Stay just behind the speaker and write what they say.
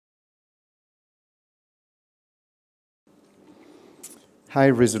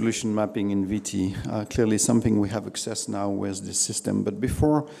high-resolution mapping in VT, clearly something we have access now with this system. But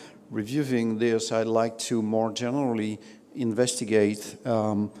before reviewing this, I'd like to more generally investigate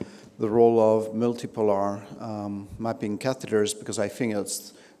the role of multipolar mapping catheters, because I think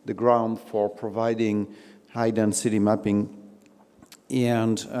it's the ground for providing high-density mapping.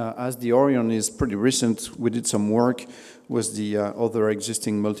 And as the Orion is pretty recent, we did some work with the other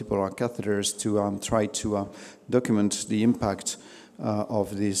existing multipolar catheters to try to document the impact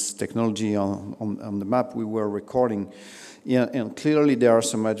of this technology on the map we were recording. Yeah, and clearly there are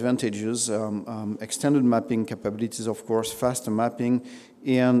some advantages, extended mapping capabilities, of course, faster mapping,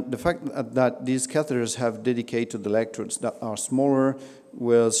 and the fact that these catheters have dedicated electrodes that are smaller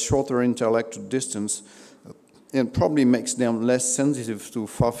with shorter interelectrode distance, and probably makes them less sensitive to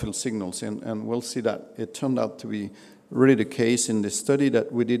far-field signals. And we'll see that it turned out to be really the case in the study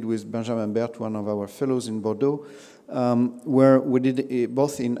that we did with Benjamin Berthe, one of our fellows in Bordeaux, where we did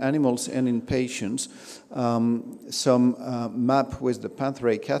both in animals and in patients some map with the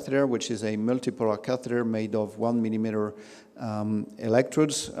Pierre catheter, which is a multipolar catheter made of 1 millimeter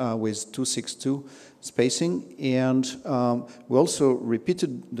electrodes with 262 spacing, and we also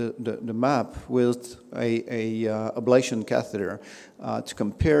repeated the map with a ablation catheter to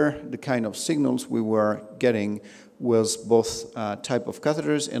compare the kind of signals we were getting with both type of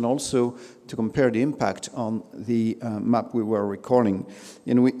catheters, and also to compare the impact on the map we were recording.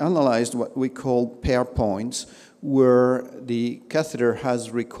 And we analyzed what we call pair points, where the catheter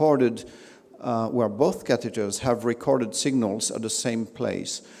has recorded, where both catheters have recorded signals at the same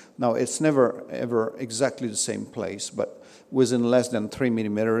place. Now, it's never, ever exactly the same place, but within less than 3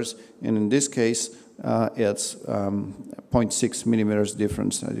 millimeters, and in this case, it's 0.6 millimeters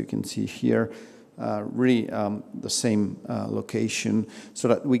difference, as you can see here. Really the same location, so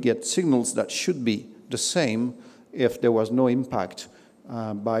that we get signals that should be the same if there was no impact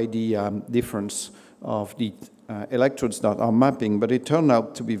by the difference of the electrodes that are mapping, but it turned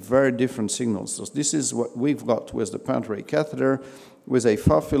out to be very different signals. So this is what we've got with the Pierre catheter, with a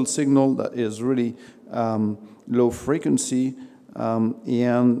far-field signal that is really low frequency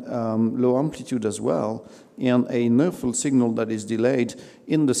and low amplitude as well, and a near-field signal that is delayed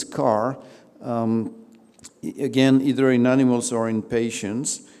in the scar, again, either in animals or in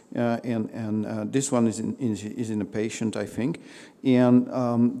patients, and this one is in a patient, I think. And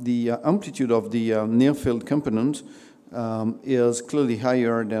the amplitude of the near-field component is clearly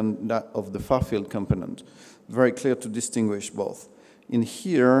higher than that of the far-field component. Very clear to distinguish both. In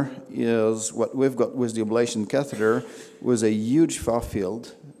here is what we've got with the ablation catheter, with a huge far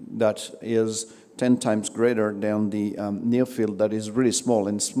field that is 10 times greater than the near field that is really small,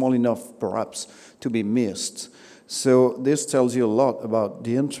 and small enough perhaps to be missed. So this tells you a lot about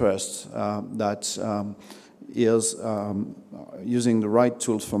the interest that is using the right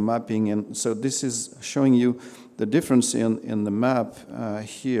tools for mapping. And so this is showing you the difference in the map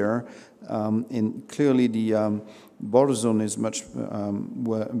here. And clearly the border zone is much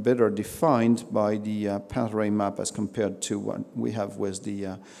better defined by the Pierre map as compared to what we have with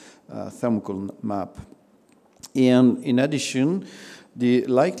the thermocool map. And in addition, the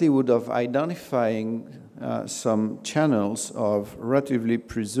likelihood of identifying some channels of relatively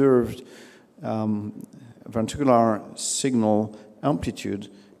preserved ventricular signal amplitude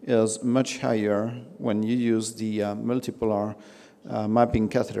is much higher when you use the multipolar mapping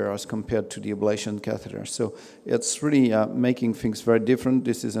catheter as compared to the ablation catheter. So it's really making things very different.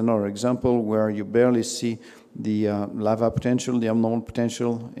 This is another example where you barely see the lava potential, the abnormal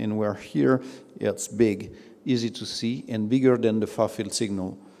potential, and where here it's big, easy to see, and bigger than the far-field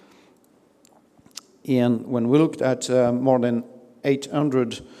signal. And when we looked at more than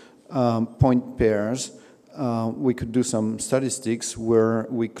 800 point pairs, we could do some statistics where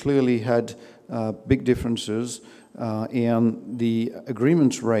we clearly had big differences, and the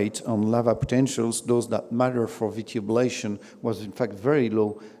agreement rate on lava potentials, those that matter for VT ablation, was in fact very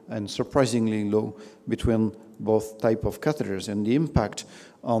low and surprisingly low between both type of catheters. And the impact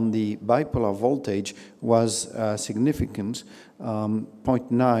on the bipolar voltage was significant,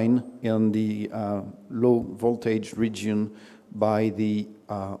 0.9 in the low voltage region by the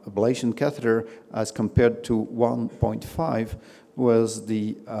ablation catheter as compared to 1.5 was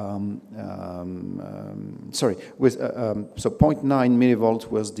the, so 0.9 millivolts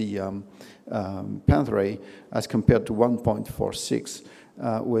was the Pierre as compared to 1.46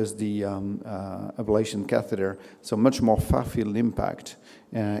 was the ablation catheter, so much more far-field impact,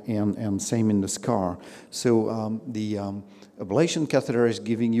 and same in the scar. So the ablation catheter is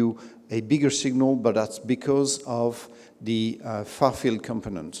giving you a bigger signal, but that's because of the far-field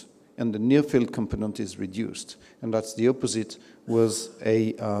component. and the near field component is reduced. And that's the opposite with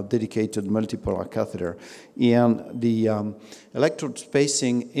a dedicated multipolar catheter. And the electrode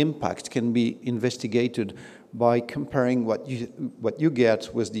spacing impact can be investigated by comparing what you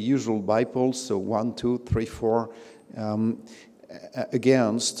get with the usual bipoles, so 1, 2, 3, 4,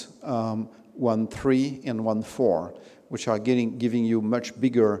 against 1, 3, and 1, 4, which are giving you much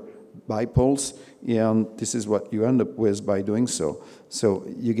bigger bipoles, and this is what you end up with by doing so. So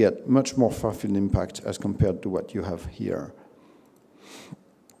you get much more far-field impact as compared to what you have here.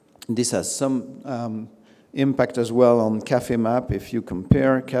 This has some impact as well on CAFE map. If you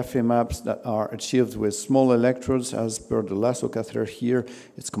compare CAFE maps that are achieved with small electrodes as per the lasso catheter here,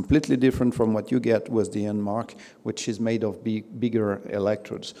 it's completely different from what you get with the NMARC, which is made of bigger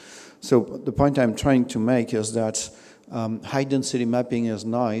electrodes. So the point I'm trying to make is that high density mapping is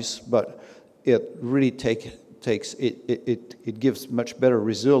nice, but it really it gives much better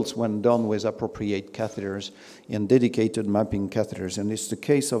results when done with appropriate catheters and dedicated mapping catheters. And it's the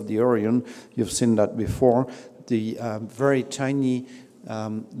case of the Orion. You've seen that before. The very tiny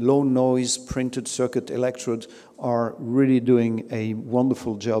low noise printed circuit electrodes are really doing a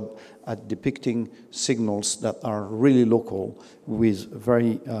wonderful job at depicting signals that are really local with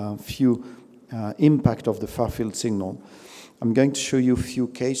very few impact of the far-field signal. I'm going to show you a few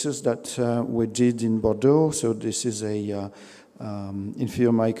cases that we did in Bordeaux. So this is a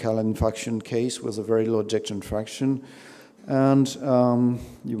inferior myocardial infarction case with a very low ejection fraction. And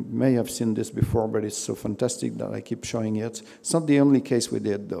you may have seen this before, but it's so fantastic that I keep showing it. It's not the only case we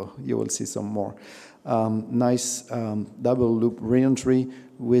did, though. You will see some more. Nice double loop reentry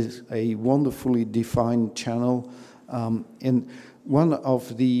with a wonderfully defined channel. And one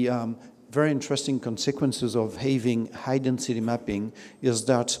of the very interesting consequences of having high-density mapping is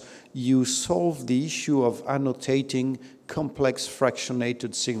that you solve the issue of annotating complex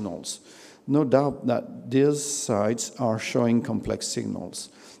fractionated signals. No doubt that these sites are showing complex signals.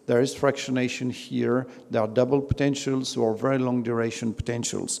 There is fractionation here. There are double potentials or very long duration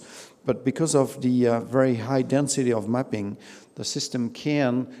potentials. But because of the very high density of mapping, the system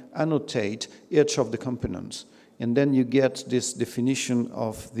can annotate each of the components. And then you get this definition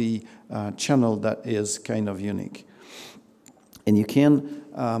of the channel that is kind of unique. And you can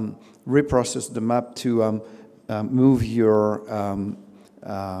reprocess the map to move your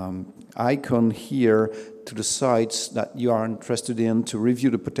icon here to the sites that you are interested in to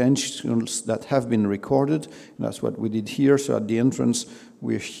review the potentials that have been recorded. And that's what we did here. So at the entrance,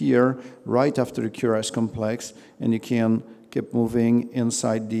 we're here right after the QRS complex, and you can keep moving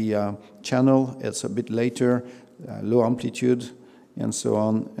inside the channel. It's a bit later. Low amplitude, and so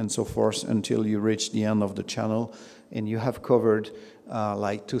on and so forth until you reach the end of the channel, and you have covered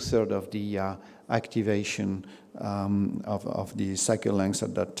like 2/3 of the activation of the cycle lengths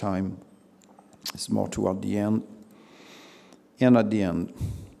at that time. It's more toward the end and at the end.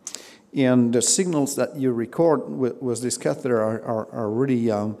 And the signals that you record with this catheter are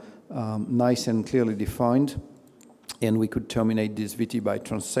really nice and clearly defined, and we could terminate this VT by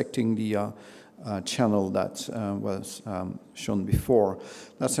transecting the channel that was shown before.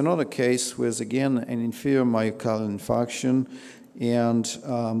 That's another case with, again, an inferior myocardial infarction, and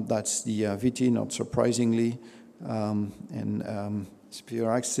that's the VT, not surprisingly, and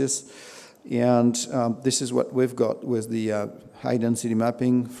superior axis. And this is what we've got with the high-density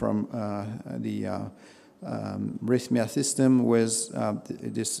mapping from the Rhythmia System with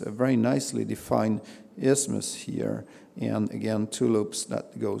this very nicely defined isthmus here, and again 2 loops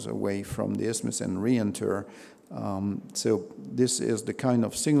that goes away from the isthmus and re-enter. So this is the kind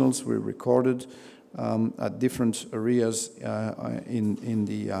of signals we recorded at different areas in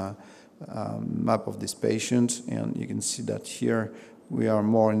the map of this patient, and you can see that here we are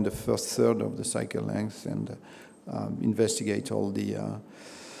more in the first third of the cycle length and investigate all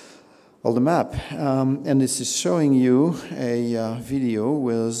the map. And this is showing you a video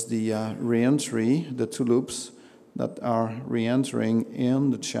with the re-entry, the 2 loops that are re-entering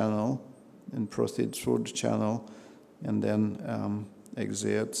in the channel and proceed through the channel and then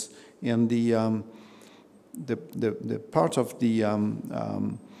exits. And the part of the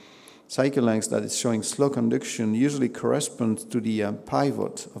cycle length that is showing slow conduction usually corresponds to the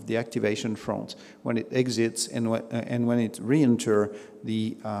pivot of the activation front when it exits and when it re-enters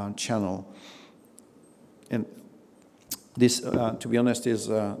the channel. And this, to be honest, is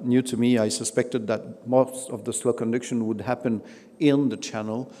new to me. I suspected that most of the slow conduction would happen in the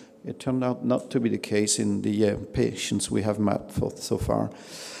channel. It turned out not to be the case in the patients we have mapped so far.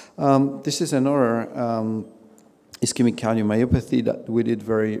 This is another ischemic cardiomyopathy that we did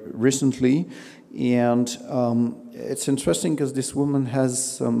very recently. And it's interesting because this woman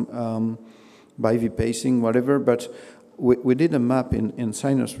has some biv pacing, whatever, but we did a map in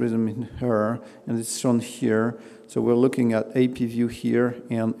sinus rhythm in her, and it's shown here. So we're looking at AP view here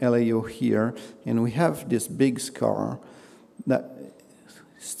and LAO here, and we have this big scar that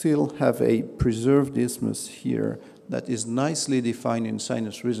still have a preserved isthmus here that is nicely defined in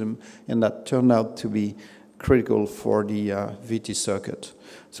sinus rhythm, and that turned out to be critical for the VT circuit.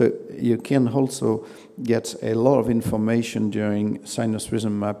 So you can also get a lot of information during sinus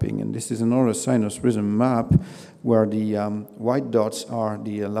rhythm mapping, and this is another sinus rhythm map where the white dots are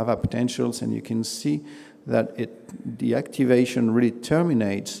the lava potentials, and you can see that the activation really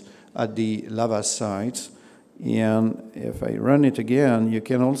terminates at the lava sites. And if I run it again, you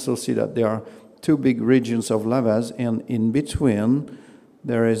can also see that there are two big regions of lavas, and in between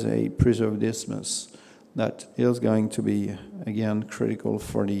there is a preserved isthmus that is going to be, again, critical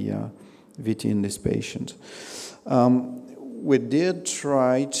for the VT in this patient. We did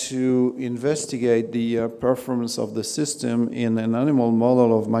try to investigate the performance of the system in an animal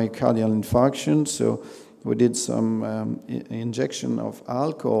model of myocardial infarction. So we did some injection of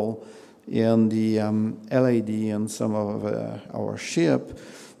alcohol in the LAD and some of our ship,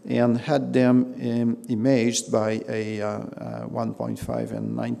 and had them imaged by a 1.5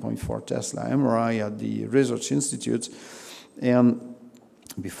 and 9.4 Tesla MRI at the Research Institute. And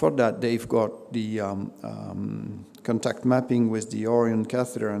before that, they've got the contact mapping with the Orion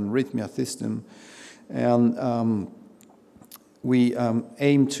catheter and Rhythmia System. And we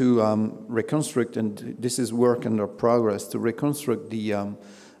aim to reconstruct, and this is work under progress, to reconstruct the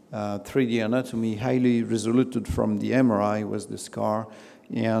 3D anatomy highly resoluted from the MRI with the scar,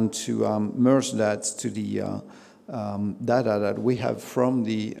 and to merge that to the data that we have from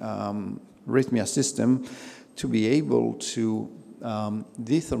the Rhythmia system to be able to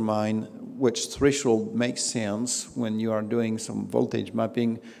determine which threshold makes sense when you are doing some voltage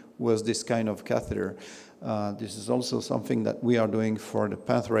mapping with this kind of catheter. This is also something that we are doing for the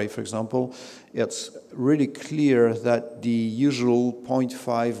pathway, for example. It's really clear that the usual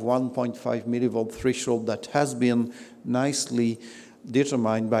 0.5, 1.5 millivolt threshold that has been nicely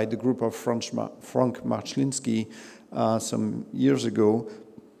determined by the group of Frank Marchlinski some years ago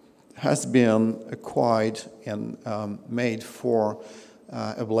has been acquired and made for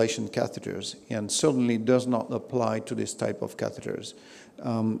ablation catheters, and certainly does not apply to this type of catheters.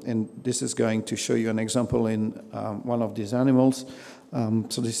 And this is going to show you an example in one of these animals.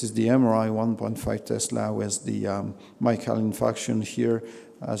 So this is the MRI 1.5 Tesla with the myocardial infarction here,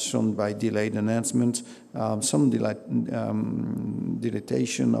 as shown by delayed enhancement, some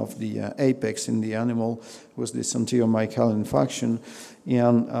dilatation of the apex in the animal with this anterior myocardial infarction.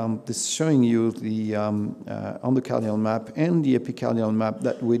 And this is showing you the endocardial map and the epicardial map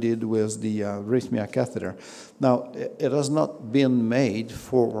that we did with the Rhythmia catheter. Now, it has not been made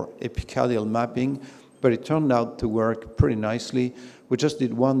for epicardial mapping, but it turned out to work pretty nicely. We just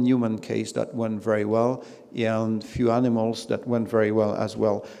did one human case that went very well, and few animals that went very well as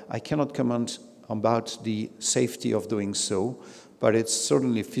well. I cannot comment about the safety of doing so, but it's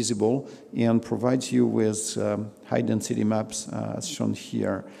certainly feasible and provides you with high-density maps as shown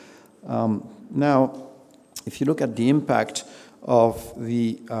here. Now, if you look at the impact of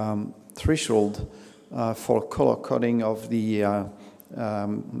the threshold for color coding of the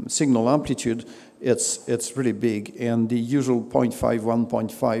signal amplitude, it's really big, and the usual 0.5,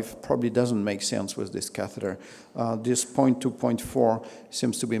 1.5 probably doesn't make sense with this catheter. This 0.2, 0.4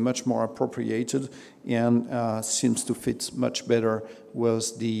 seems to be much more appropriated and seems to fit much better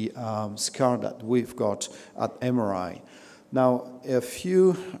with the scar that we've got at MRI. Now,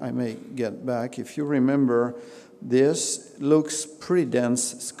 I may get back, if you remember, this looks pretty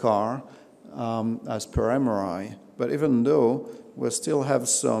dense scar as per MRI, but even though we still have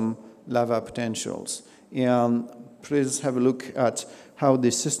some lava potentials. And please have a look at how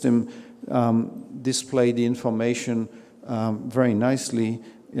the system displayed the information very nicely,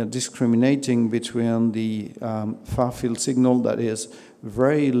 discriminating between the far field signal that is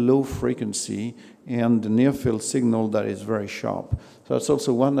very low frequency and the near field signal that is very sharp. So that's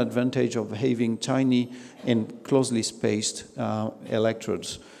also one advantage of having tiny and closely spaced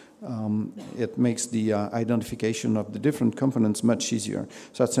electrodes. It makes the identification of the different components much easier.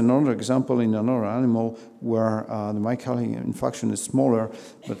 So that's another example in another animal where the myocardial infarction is smaller,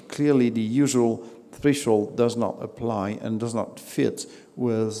 but clearly the usual threshold does not apply and does not fit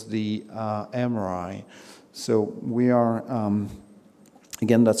with the MRI. So we are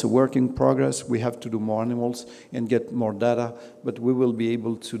Again, that's a work in progress. We have to do more animals and get more data, but we will be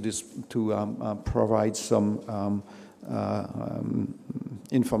able to provide some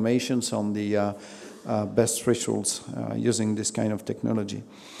information on the best thresholds using this kind of technology.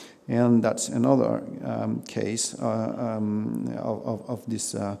 And that's another case of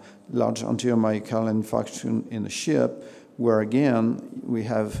this large anterior myocardal infarction in a ship, where again we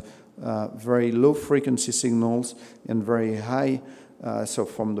have very low frequency signals and very high, so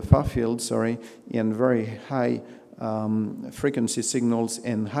from the far field, sorry, and very high frequency signals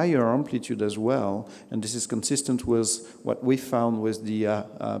and higher amplitude as well. And this is consistent with what we found with the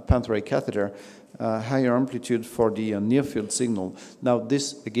pantherate catheter, higher amplitude for the near field signal. Now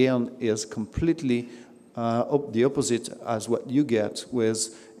this again is completely the opposite as what you get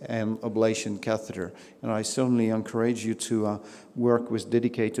with an ablation catheter. And I certainly encourage you to work with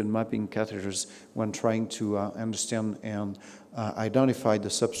dedicated mapping catheters when trying to understand and identify the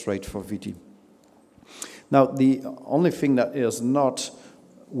substrate for VT. Now, the only thing that is not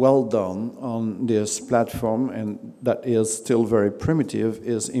well done on this platform, and that is still very primitive,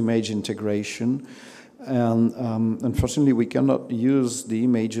 is image integration. And unfortunately, we cannot use the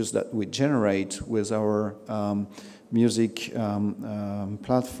images that we generate with our music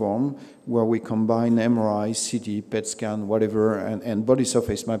platform, where we combine MRI, CT, PET scan, whatever, and body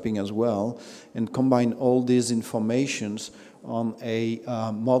surface mapping as well, and combine all these informations on a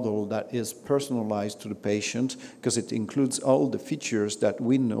model that is personalized to the patient, because it includes all the features that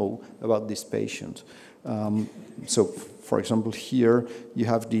we know about this patient. So, for example, here you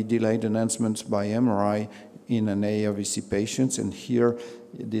have the delayed enhancement by MRI in an ARVC patient, and here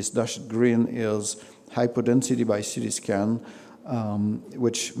this dashed green is hypodensity by CT scan,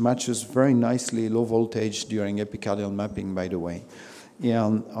 which matches very nicely low voltage during epicardial mapping, by the way.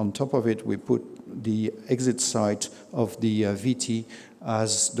 And on top of it, we put the exit site of the VT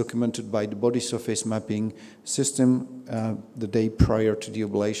as documented by the body surface mapping system the day prior to the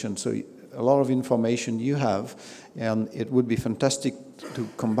ablation. So a lot of information you have, and it would be fantastic to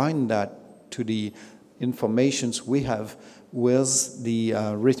combine that to the informations we have with the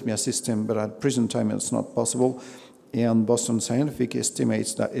Rhythmia system, but at present time it's not possible. And Boston Scientific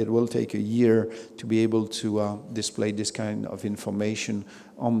estimates that it will take a year to be able to display this kind of information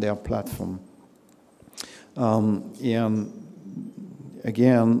on their platform. And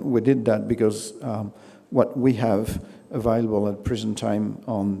again, we did that because what we have available at present time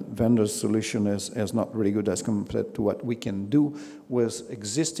on vendor's solution is not really good as compared to what we can do with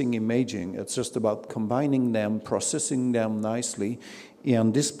existing imaging. It's just about combining them, processing them nicely,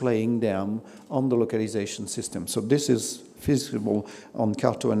 and displaying them on the localization system. So this is feasible on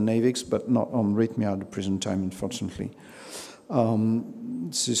Carto and Navix, but not on Rhythmia at the present time, unfortunately.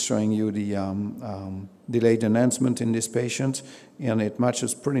 This is showing you the delayed enhancement in this patient, and it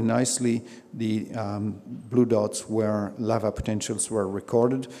matches pretty nicely the blue dots where lava potentials were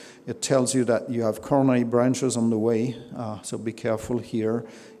recorded. It tells you that you have coronary branches on the way, so be careful here,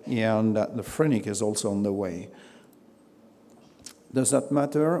 and that the phrenic is also on the way. Does that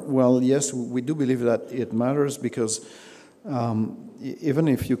matter? Well, yes, we do believe that it matters, because even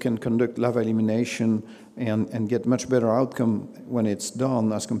if you can conduct lava elimination and get much better outcome when it's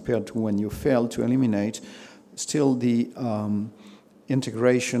done as compared to when you fail to eliminate, still the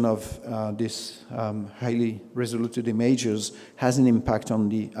integration of these highly resoluted images has an impact on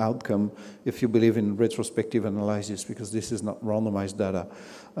the outcome if you believe in retrospective analysis, because this is not randomized data.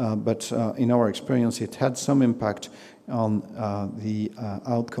 But in our experience, it had some impact on the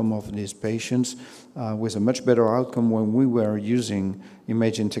outcome of these patients, with a much better outcome when we were using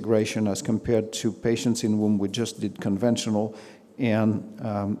image integration as compared to patients in whom we just did conventional, and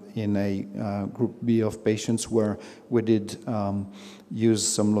in a group B of patients where we did use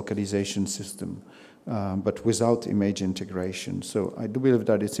some localization system, but without image integration. So I do believe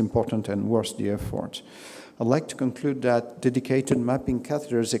that it's important and worth the effort. I'd like to conclude that dedicated mapping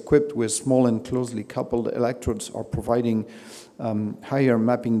catheters equipped with small and closely coupled electrodes are providing higher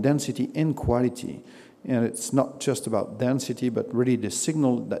mapping density and quality. And it's not just about density, but really the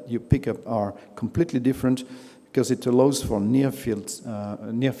signal that you pick up are completely different, because it allows for near field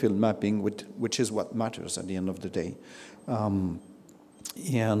mapping, which is what matters at the end of the day. High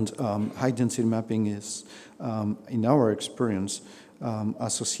density mapping is, in our experience,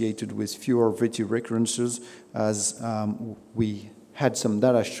 associated with fewer VT recurrences, as we had some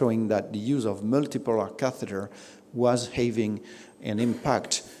data showing that the use of multipolar catheter was having an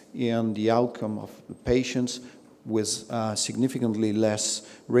impact in the outcome of the patients, with significantly less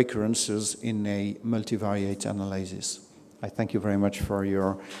recurrences in a multivariate analysis. I thank you very much for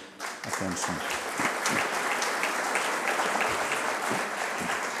your attention.